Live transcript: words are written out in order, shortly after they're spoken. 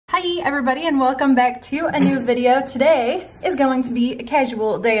Hi everybody and welcome back to a new video. Today is going to be a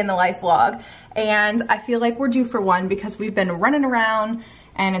casual day in the life vlog and I feel like we're due for one because we've been running around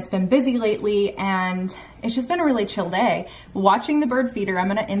and it's been busy lately and it's just been a really chill day. Watching the bird feeder, I'm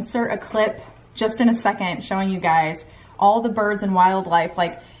gonna insert a clip just in a second showing you guys all the birds and wildlife.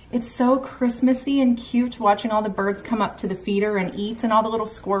 Like, it's so Christmassy and cute watching all the birds come up to the feeder and eat, and all the little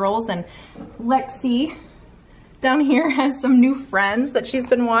squirrels. And Lexi down here has some new friends that she's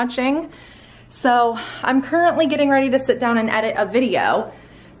been watching. So I'm currently getting ready to sit down and edit a video.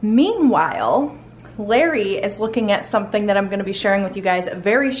 Meanwhile, Larry is looking at something that I'm gonna be sharing with you guys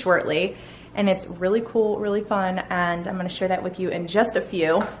very shortly. And it's really cool, really fun, and I'm gonna share that with you in just a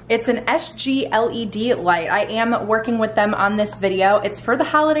few. It's an sgled light. I am working with them on this video. It's for the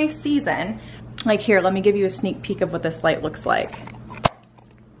holiday season. Like, here, let me give you a sneak peek of what this light looks like.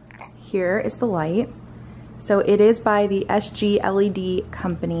 Here is the light. So it is by the sgled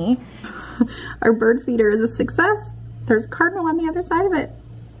company. Our bird feeder is a success. There's a cardinal on the other side of it.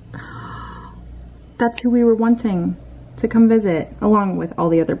 That's who we were wanting to come visit, along with all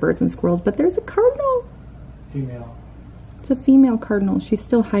the other birds and squirrels, but there's a cardinal. Female. It's a female cardinal. She's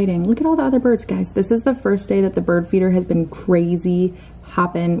still hiding. Look at all the other birds, guys. This is the first day that the bird feeder has been crazy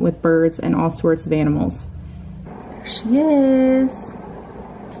hopping with birds and all sorts of animals. There she is.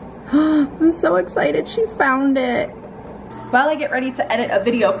 I'm so excited she found it. While I get ready to edit a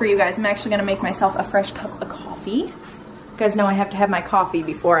video for you guys, I'm actually gonna make myself a fresh cup of coffee. You guys know I have to have my coffee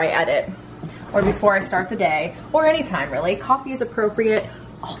before I edit, or before I start the day, or anytime really. Coffee is appropriate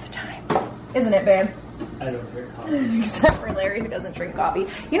all the time. Isn't it, babe? I don't drink coffee. Except for Larry, who doesn't drink coffee.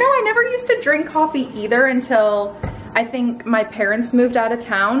 You know, I never used to drink coffee either until I think my parents moved out of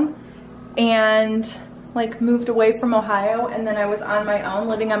town and like moved away from Ohio, and then I was on my own,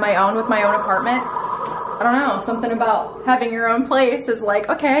 living on my own with my own apartment. I don't know, something about having your own place is like,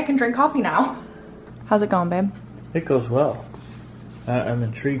 okay, I can drink coffee now. How's it going, babe? It goes well. I'm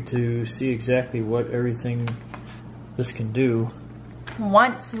intrigued to see exactly what everything this can do.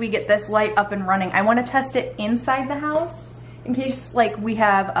 Once we get this light up and running, I want to test it inside the house in case like we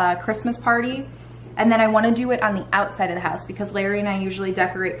have a Christmas party, and then I want to do it on the outside of the house because Larry and I usually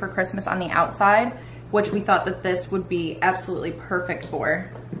decorate for Christmas on the outside, which we thought that this would be absolutely perfect for.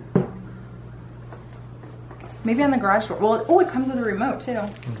 Maybe on the garage door. Well, oh, it comes with a remote too.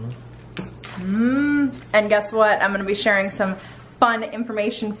 And guess what? I'm going to be sharing some fun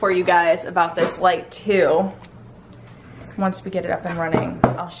information for you guys about this light too. Once we get it up and running,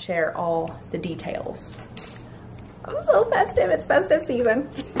 I'll share all the details. I'm so festive. It's festive season.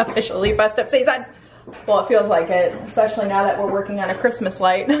 It's officially festive season. Well, it feels like it, especially now that we're working on a Christmas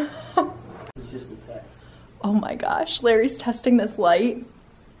light. It's just a test. Oh my gosh, Larry's testing this light.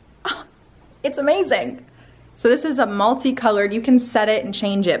 It's amazing. So this is a multicolored, you can set it and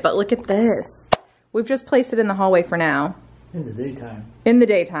change it, but look at this. We've just placed it in the hallway for now. In the daytime. In the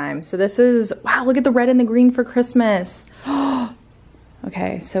daytime. So this is, wow, look at the red and the green for Christmas.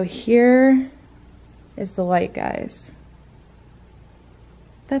 Okay, so here is the light, guys.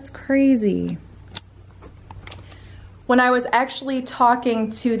 That's crazy. When I was actually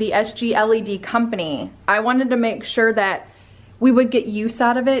talking to the sgled company, I wanted to make sure that we would get use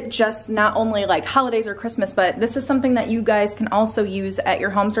out of it, just not only like holidays or Christmas, but this is something that you guys can also use at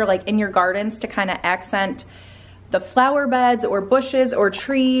your homes or like in your gardens to kind of accent the flower beds or bushes or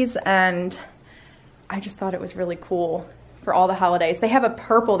trees. And I just thought it was really cool for all the holidays. They have a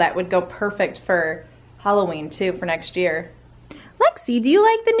purple that would go perfect for Halloween too for next year. Lexi, do you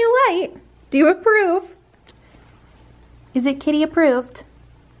like the new light? Do you approve? Is it kitty approved?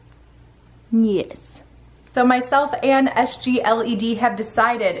 Yes. So myself and sgled have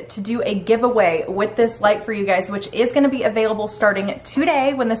decided to do a giveaway with this light for you guys, which is going to be available starting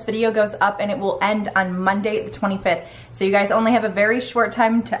today when this video goes up, and it will end on Monday the 25th. So you guys only have a very short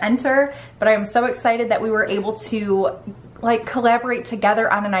time to enter, but I am so excited that we were able to like collaborate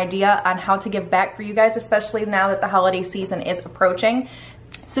together on an idea on how to give back for you guys, especially now that the holiday season is approaching.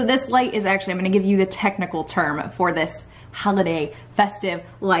 So this light is actually, I'm going to give you the technical term for this holiday festive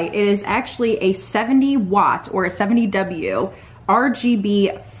light. It is actually a 70 watt or a 70W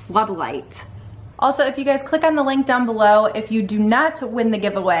RGB floodlight. Also, if you guys click on the link down below, if you do not win the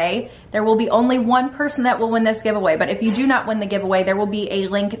giveaway, there will be only one person that will win this giveaway. But if you do not win the giveaway, there will be a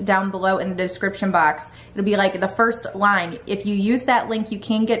link down below in the description box. It'll be like the first line. If you use that link, you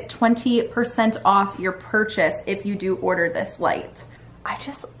can get 20% off your purchase if you do order this light. I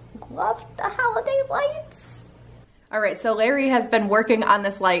just love the holiday lights. All right, so Larry has been working on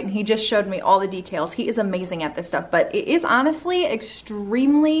this light and he just showed me all the details. He is amazing at this stuff, but it is honestly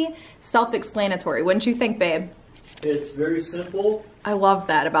extremely self-explanatory. Wouldn't you think, babe? It's very simple. I love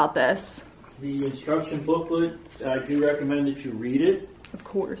that about this. The instruction booklet, I do recommend that you read it. Of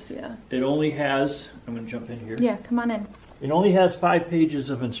course, yeah. It only has, I'm going to jump in here. Yeah, come on in. It only has 5 pages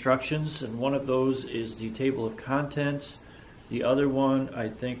of instructions, and one of those is the table of contents. The other one, I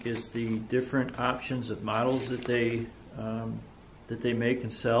think, is the different options of models that they make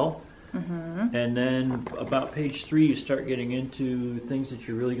and sell. Mm-hmm. And then about page 3, you start getting into things that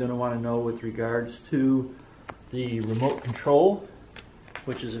you're really going to want to know with regards to the remote control,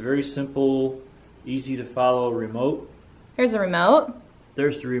 which is a very simple, easy to follow remote. Here's the remote.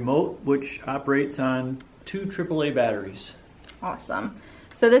 There's the remote, which operates on 2 AAA batteries. Awesome.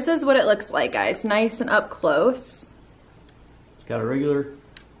 So this is what it looks like, guys. Nice and up close. It's got a regular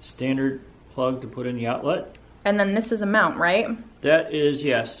standard plug to put in the outlet. And then this is a mount, right? That is,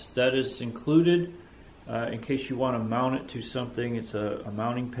 yes, that is included. In case you want to mount it to something, it's a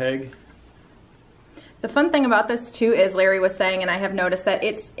mounting peg. The fun thing about this too is Larry was saying, and I have noticed that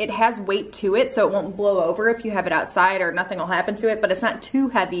it has weight to it, so it won't blow over if you have it outside, or nothing will happen to it. But it's not too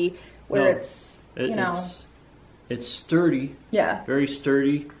heavy where it's sturdy. Yeah, very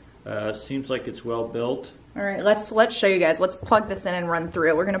sturdy. Seems like it's well built. All right, let's show you guys. Let's plug this in and run through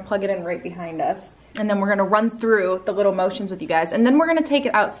it. We're gonna plug it in right behind us, and then we're gonna run through the little motions with you guys, and then we're gonna take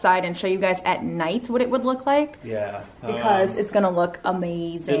it outside and show you guys at night what it would look like. Yeah, because it's gonna look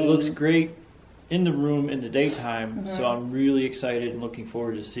amazing. It looks great in the room in the daytime, so I'm really excited and looking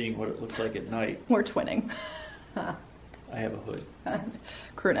forward to seeing what it looks like at night. We're twinning. I have a hood.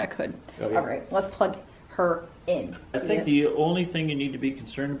 Crew neck hood. Oh, yeah. All right, let's plug her in. I think the only thing you need to be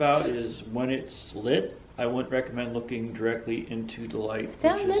concerned about is when it's lit. I wouldn't recommend looking directly into the light.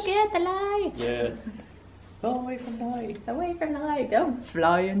 Don't look at the light. Yeah. Go away from the light. Away from the light. Don't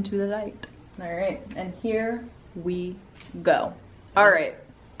fly into the light. All right, and here we go. All right.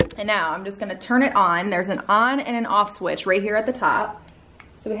 And now I'm just going to turn it on. There's an on and an off switch right here at the top.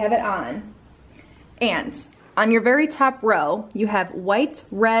 So we have it on. And on your very top row, you have white,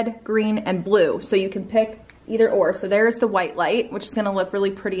 red, green, and blue. So you can pick either or. So there's the white light, which is going to look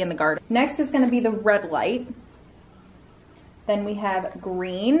really pretty in the garden. Next is going to be the red light. Then we have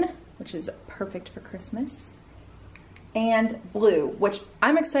green, which is perfect for Christmas. And blue, which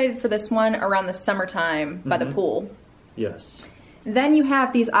I'm excited for this one around the summertime by the pool. Yes. Then you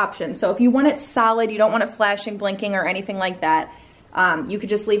have these options. So if you want it solid, you don't want it flashing, blinking, or anything like that, you could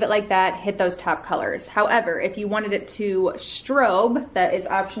just leave it like that, hit those top colors. However, if you wanted it to strobe, that is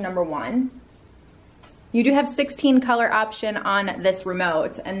option number 1. You do have 16 color option on this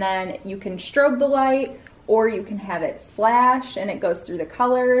remote, and then you can strobe the light, or you can have it flash and it goes through the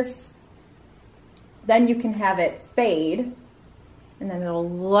colors. Then you can have it fade, and then it'll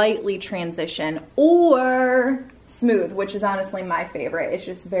lightly transition, or smooth, which is honestly my favorite. It's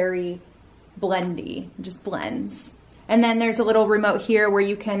just very blendy, it just blends. And then there's a little remote here where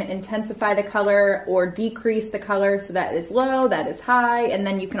you can intensify the color or decrease the color. So that is low, that is high. And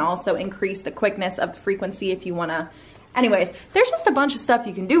then you can also increase the quickness of the frequency if you wanna. Anyways, there's just a bunch of stuff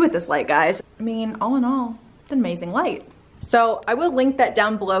you can do with this light, guys. I mean, all in all, it's an amazing light. So I will link that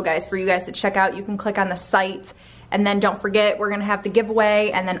down below, guys, for you guys to check out. You can click on the site. And then don't forget, we're gonna have the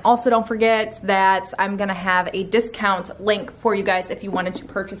giveaway. And then also don't forget that I'm gonna have a discount link for you guys if you wanted to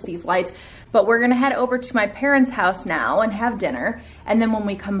purchase these lights. But we're gonna head over to my parents' house now and have dinner. And then when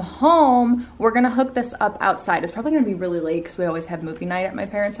we come home, we're gonna hook this up outside. It's probably gonna be really late because we always have movie night at my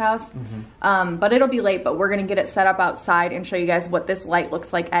parents' house. But it'll be late, but we're gonna get it set up outside and show you guys what this light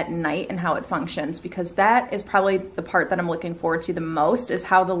looks like at night and how it functions. Because that is probably the part that I'm looking forward to the most, is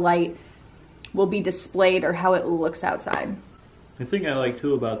how the light will be displayed or how it looks outside. The thing I like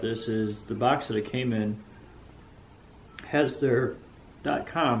too about this is the box that it came in has their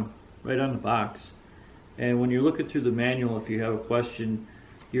 .com right on the box, and when you're looking through the manual, if you have a question,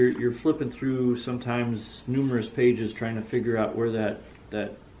 you're flipping through sometimes numerous pages trying to figure out where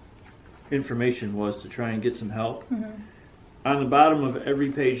that information was to try and get some help. On the bottom of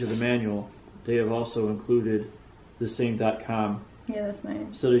every page of the manual, they have also included the same .com. Yeah, that's nice.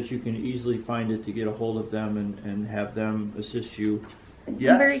 So that you can easily find it to get a hold of them and have them assist you.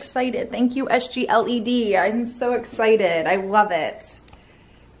 Yes. I'm very excited. Thank you, sgled. I'm so excited. I love it.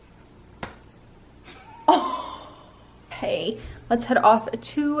 Oh. Okay, let's head off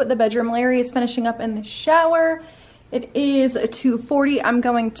to the bedroom. Larry is finishing up in the shower. It is 2:40. I'm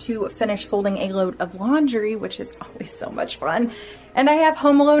going to finish folding a load of laundry, which is always so much fun. And I have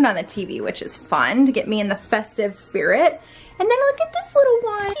Home Alone on the TV, which is fun to get me in the festive spirit. And then look at this little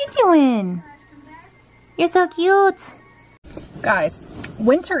one. What are you doing? You're so cute. Guys,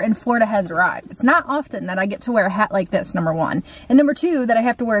 winter in Florida has arrived. It's not often that I get to wear a hat like this, number one. And number two, that I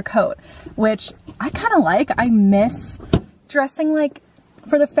have to wear a coat, which I kind of like. I miss dressing like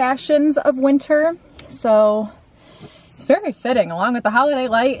for the fashions of winter. So it's very fitting along with the holiday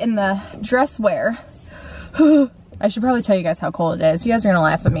light and the dress wear. I should probably tell you guys how cold it is. You guys are gonna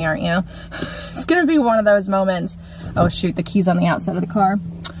laugh at me, aren't you? It's gonna be one of those moments. Oh shoot, the key's on the outside of the car.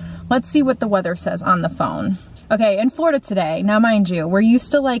 Let's see what the weather says on the phone. Okay, in Florida today, now mind you, we're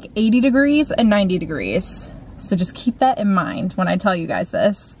used to like 80 degrees and 90 degrees. So just keep that in mind when I tell you guys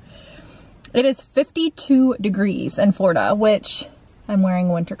this. It is 52 degrees in Florida, which I'm wearing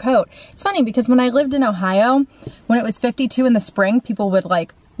a winter coat. It's funny because when I lived in Ohio, when it was 52 in the spring, people would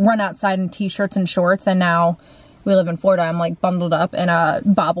like run outside in t-shirts and shorts, and now we live in Florida. I'm like bundled up in a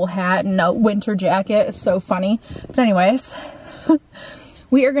bobble hat and a winter jacket. It's so funny. But anyways,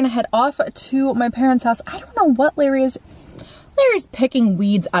 we are gonna head off to my parents' house. I don't know what Larry's picking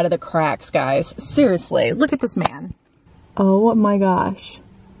weeds out of the cracks, guys. Seriously, look at this man. Oh my gosh.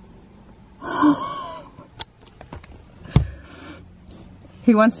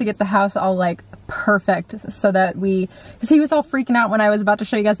 He wants to get the house all like perfect so that because he was all freaking out when I was about to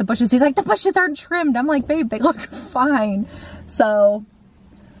show you guys the bushes. He's like, the bushes aren't trimmed. I'm like, babe, they look fine. So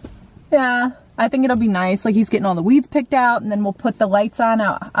yeah, I think it'll be nice. Like, he's getting all the weeds picked out, and then we'll put the lights on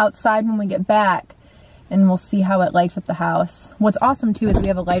outside when we get back, and we'll see how it lights up the house. What's awesome too is we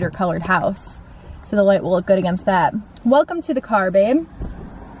have a lighter colored house, so the light will look good against that. Welcome to the car, babe.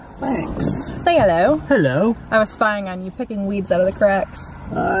 Thanks. Say hello. Hello. I was spying on you picking weeds out of the cracks.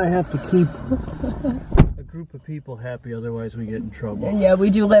 I have to keep a group of people happy, otherwise we get in trouble. Yeah,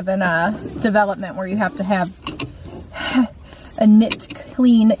 we do live in a development where you have to have a knit,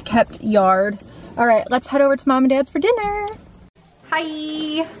 clean, kept yard. All right, let's head over to Mom and Dad's for dinner.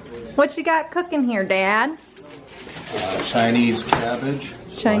 Hi. What you got cooking here, Dad? Chinese cabbage.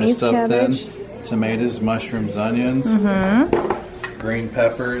 Chinese cabbage. Thin, tomatoes, mushrooms, onions. Green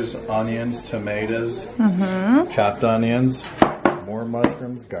peppers, onions, tomatoes. Chopped onions. More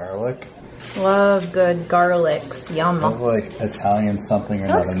mushrooms, garlic. Love good garlics. Yum. Smells like Italian something or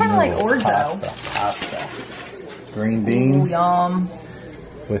Looks another. kind of like orzo. Pasta. Green beans. Ooh, yum.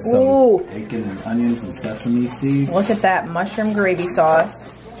 With some bacon and onions and sesame seeds. Look at that mushroom gravy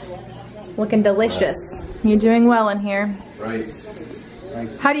sauce. Looking delicious. You're doing well in here. Rice.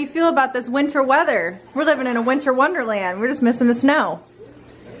 How do you feel about this winter weather? We're living in a winter wonderland. We're just missing the snow.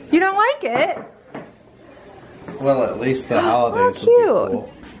 You don't like it? Well, at least the holidays cute. will be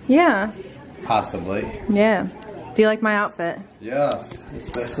cool. Yeah. Possibly. Yeah. Do you like my outfit? Yes,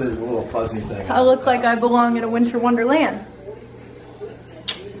 especially the little fuzzy thing. I look like I belong in a winter wonderland.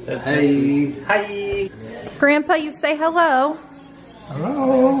 Hey. Hi. Grandpa, you say hello.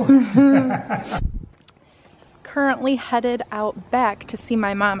 Hello. Currently headed out back to see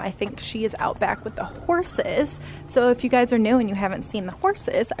my mom. I think she is out back with the horses. So if you guys are new and you haven't seen the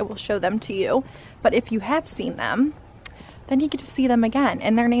horses, I will show them to you. But if you have seen them, then you get to see them again.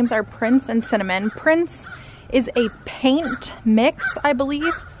 And their names are Prince and Cinnamon. Prince is a paint mix, I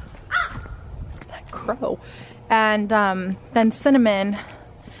believe. That crow. And then Cinnamon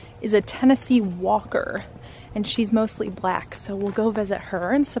is a Tennessee Walker. And she's mostly black. So we'll go visit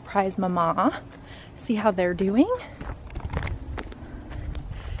her and surprise Mama. See how they're doing.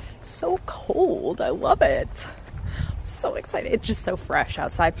 So cold. I love it. I'm so excited. It's just so fresh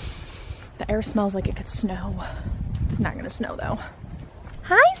outside. The air smells like it could snow. It's not gonna snow though.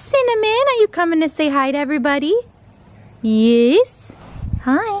 Hi, Cinnamon. Are you coming to say hi to everybody? Yes.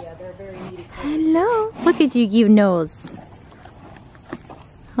 Hi. Yeah, they're very needy. Hello. Look at you cute nose.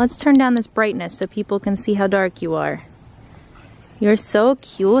 Let's turn down this brightness so people can see how dark you are. You're so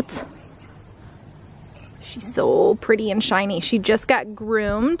cute. She's so pretty and shiny. She just got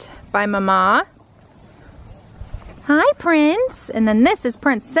groomed by Mama. Hi, Prince. And then this is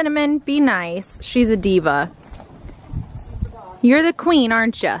Prince. Cinnamon, be nice. She's a diva. You're the queen,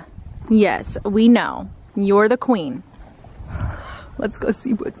 aren't you? Yes, we know. You're the queen. Let's go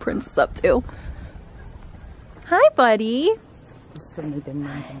see what Prince is up to. Hi, buddy.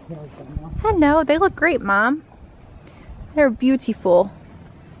 Hello, they look great, Mom. They're beautiful.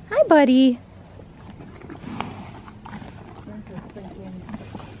 Hi, buddy.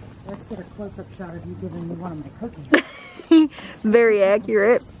 Let's get a close-up shot of you giving me one of my cookies. Very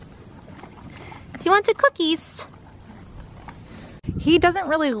accurate. Do you want the cookies? He doesn't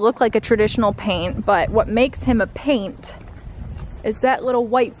really look like a traditional paint, but what makes him a paint is that little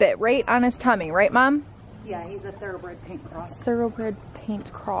white bit right on his tummy, right, Mom? Yeah, he's a thoroughbred paint cross. Thoroughbred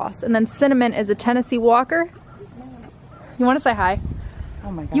paint cross. And then Cinnamon is a Tennessee Walker. You want to say hi?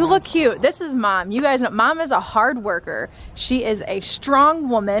 Oh my God. You look cute. This is Mom. You guys know Mom is a hard worker. She is a strong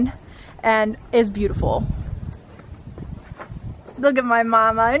woman and is beautiful. Look at my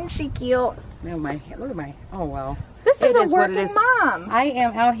mama. Isn't she cute? Oh my, look at my, oh well. This is a what it working is. mom. I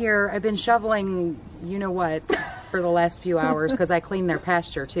am out here, I've been shoveling, you know what, for the last few hours because I clean their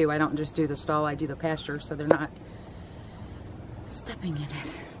pasture too. I don't just do the stall, I do the pasture so they're not stepping in it.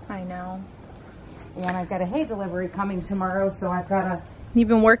 I know. And I've got a hay delivery coming tomorrow, so I've got to You've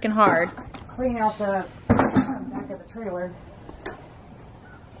been working hard. clean out the back of the trailer.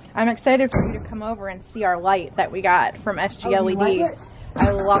 I'm excited for you to come over and see our light that we got from SGLED. Oh, you like it?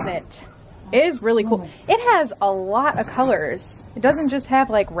 I love it. It is really cool. It has a lot of colors. It doesn't just have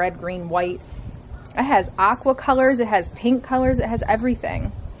like red, green, white. It has aqua colors. It has pink colors. It has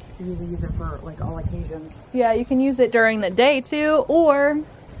everything. So you can use it for like all occasions. Yeah, you can use it during the day too, or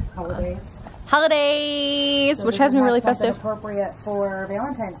Holidays. which has me really festive. Appropriate for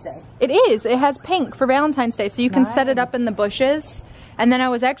Valentine's Day. It is. It has pink for Valentine's Day, so you can set it up in the bushes. And then I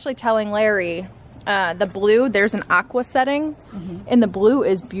was actually telling Larry, the blue, there's an aqua setting, and the blue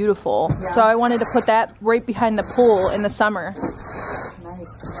is beautiful. Yeah. So I wanted to put that right behind the pool in the summer.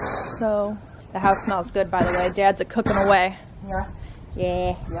 Nice. So the house smells good, by the way. Dad's cooking away. Yeah.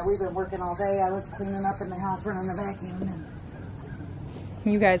 Yeah. Yeah, we've been working all day. I was cleaning up in the house, running the vacuum, and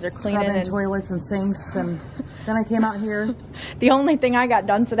You guys are cleaning scrubbing and toilets and sinks, and then I came out here. the only thing I got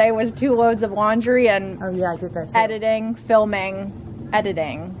done today was 2 loads of laundry and Oh yeah, I did that too. editing, filming.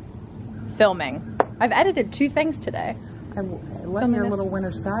 I've edited 2 things today. I love Filming your this. little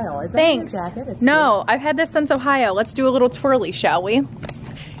winter style. Is that Thanks. your jacket? It's No, I've had this since Ohio. Let's do a little twirly, shall we?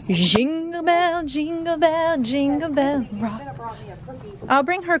 Jingle bell, jingle bell, jingle bell rock. I'll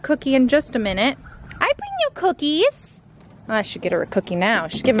bring her a cookie in just a minute. I bring you cookies. I should get her a cookie now.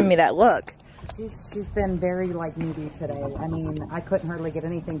 She's giving me that look. She's been very like needy today. I mean, I couldn't hardly get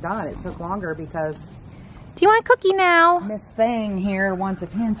anything done. It took longer because Do you want a cookie now? Miss Thing here wants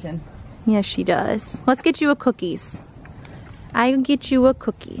attention. Yes, she does. Let's get you a cookies. I'll get you a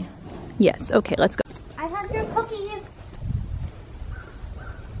cookie. Yes, okay, let's go. I have your cookies.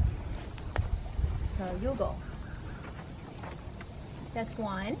 So you go. That's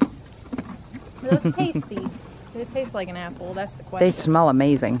one. Are those tasty? Do they taste like an apple? That's the question. They smell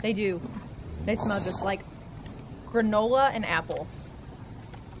amazing. They do. They smell just like granola and apples.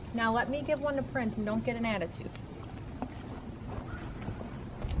 Now let me give one to Prince and don't get an attitude.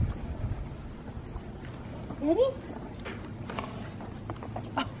 Ready?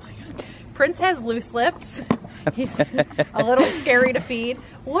 Oh my God. Prince has loose lips. He's a little scary to feed.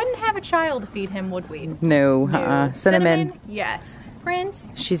 Wouldn't have a child to feed him, would we? No, Cinnamon. Yes. Prince?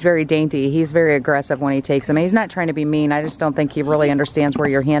 She's very dainty. He's very aggressive when he takes them. He's not trying to be mean. I just don't think he really understands where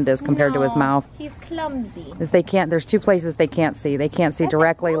your hand is compared to his mouth. He's clumsy. Is they can't. There's 2 places they can't see. They can't see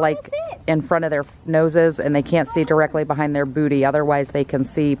directly like in front of their noses, and they can't see directly behind their booty. Otherwise, they can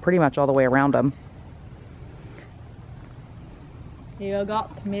see pretty much all the way around them. You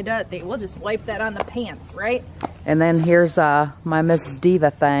got me dirty. We'll just wipe that on the pants, right? And then here's my Miss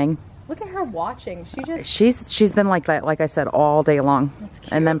Diva thing. Look at her watching. She's been like that, like I said, all day long. That's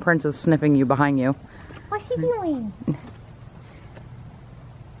cute. And then Prince is sniffing you behind you. What's she doing?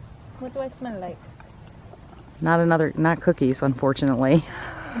 What do I smell like? Not cookies, unfortunately.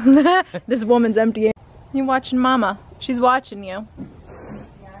 This woman's emptying. You watching Mama? She's watching you.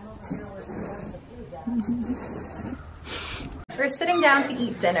 We're sitting down to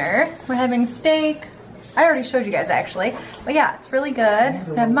eat dinner. We're having steak. I already showed you guys actually. But yeah, it's really good.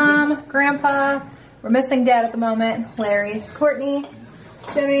 We have Mom, Grandpa. We're missing Dad at the moment. Larry, Courtney,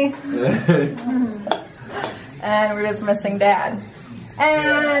 Jimmy. And we're just missing Dad.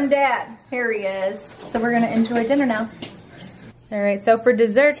 And Dad. Here he is. So we're gonna enjoy dinner now. Alright, so for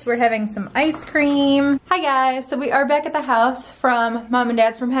desserts, we're having some ice cream. Hi guys, so we are back at the house from Mom and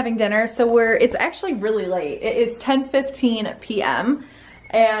Dad's from having dinner. So it's actually really late. It is 10:15 p.m.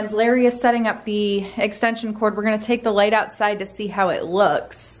 And Larry is setting up the extension cord. We're gonna take the light outside to see how it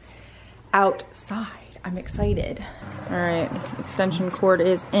looks outside. I'm excited. Alright, extension cord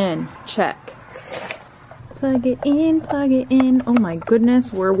is in, check. Plug it in, plug it in. Oh my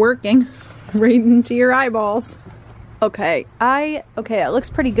goodness, we're working right into your eyeballs. Okay, it looks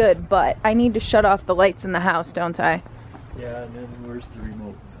pretty good, but I need to shut off the lights in the house, don't I? Yeah, and then where's the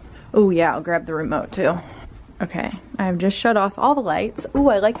remote? Oh yeah, I'll grab the remote too. Okay, I've just shut off all the lights. Ooh,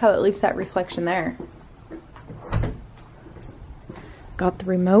 I like how it leaves that reflection there. Got the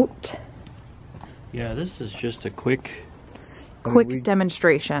remote. Yeah, this is just a quick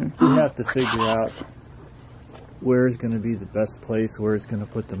Demonstration. We have to figure out where's going to be the best place, where it's going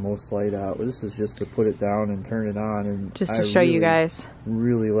to put the most light out. This is just to put it down and turn it on, and just to show you guys.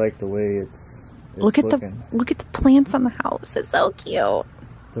 Really like the way it's look at looking. the plants on the house. It's so cute.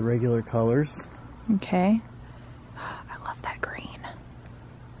 The regular colors. Okay. I love that green.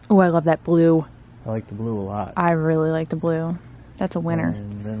 Oh, I love that blue. I like the blue a lot. I really like the blue. That's a winner.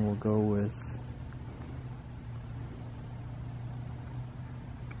 And then we'll go with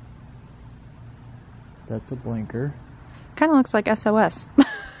that's a blinker. Kind of looks like SOS.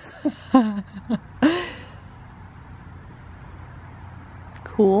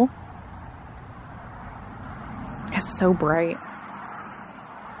 Cool. It's so bright.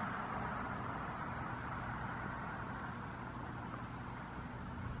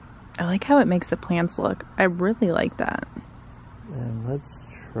 I like how it makes the plants look. I really like that. And let's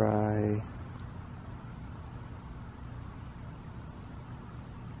try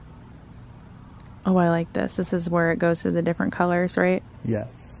oh, I like this. This is where it goes to the different colors, right? yes.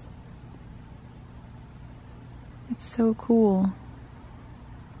 It's so cool.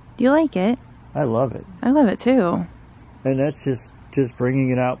 Do you like it? I love it. I love it too. And that's just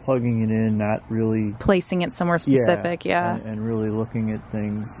bringing it out, plugging it in, not really Placing it somewhere specific, yeah. And really looking at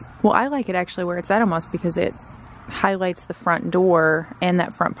things. Well, I like it actually where it's at almost because it highlights the front door and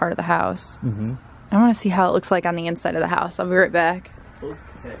that front part of the house. Mm-hmm. I want to see how it looks like on the inside of the house. I'll be right back.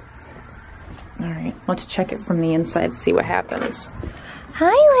 Okay. All right, let's check it from the inside, see what happens.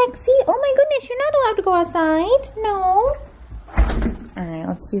 Hi, Lexi. Oh my goodness, you're not allowed to go outside. No. All right,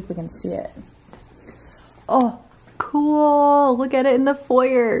 let's see if we can see it. Oh, cool. Look at it in the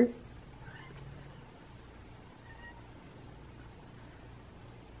foyer.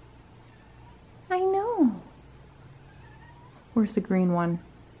 I know. Where's the green one?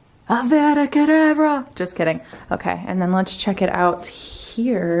 Avada Kedavra. Just kidding. Okay, and then let's check it out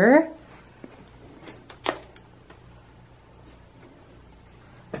here.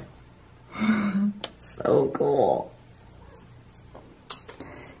 So cool.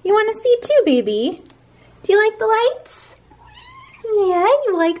 You want to see too, baby? Do you like the lights? Yeah,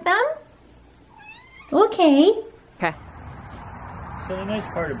 you like them? Okay. Okay. So the nice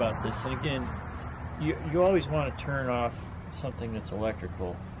part about this, and again, you always want to turn off something that's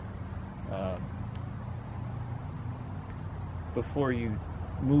electrical before you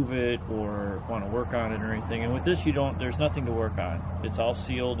move it or want to work on it or anything. And with this, there's nothing to work on. It's all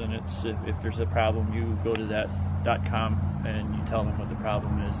sealed, and it's if there's a problem, you go to that.com and you tell them what the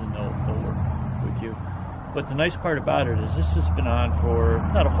problem is, and they'll work with you. But the nice part about it is this has been on for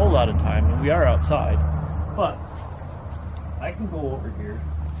not a whole lot of time, and we are outside, but I can go over here.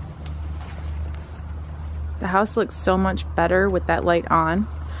 The house looks so much better with that light on.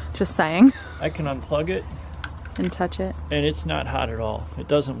 Just saying. I can unplug it and touch it. And it's not hot at all. It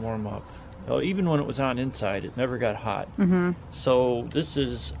doesn't warm up. Even when it was on inside, it never got hot. Mm-hmm. So this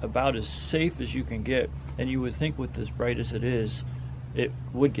is about as safe as you can get. And you would think with as bright as it is, it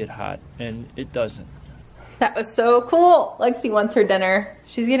would get hot, and it doesn't. That was so cool. Lexi wants her dinner.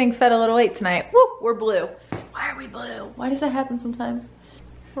 She's getting fed a little late tonight. Woo, we're blue. Why are we blue? Why does that happen sometimes?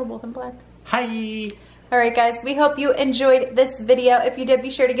 We're both in black. Hi! Alright guys, we hope you enjoyed this video. If you did, be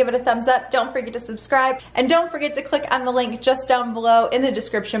sure to give it a thumbs up. Don't forget to subscribe. And don't forget to click on the link just down below in the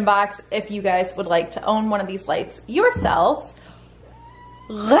description box if you guys would like to own one of these lights yourselves.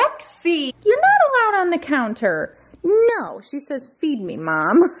 Lexi! You're not allowed on the counter. No, she says, feed me,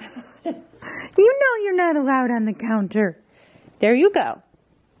 Mom. You know you're not allowed on the counter. There you go.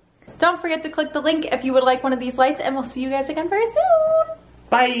 Don't forget to click the link if you would like one of these lights, and we'll see you guys again very soon.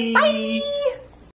 Bye! Bye!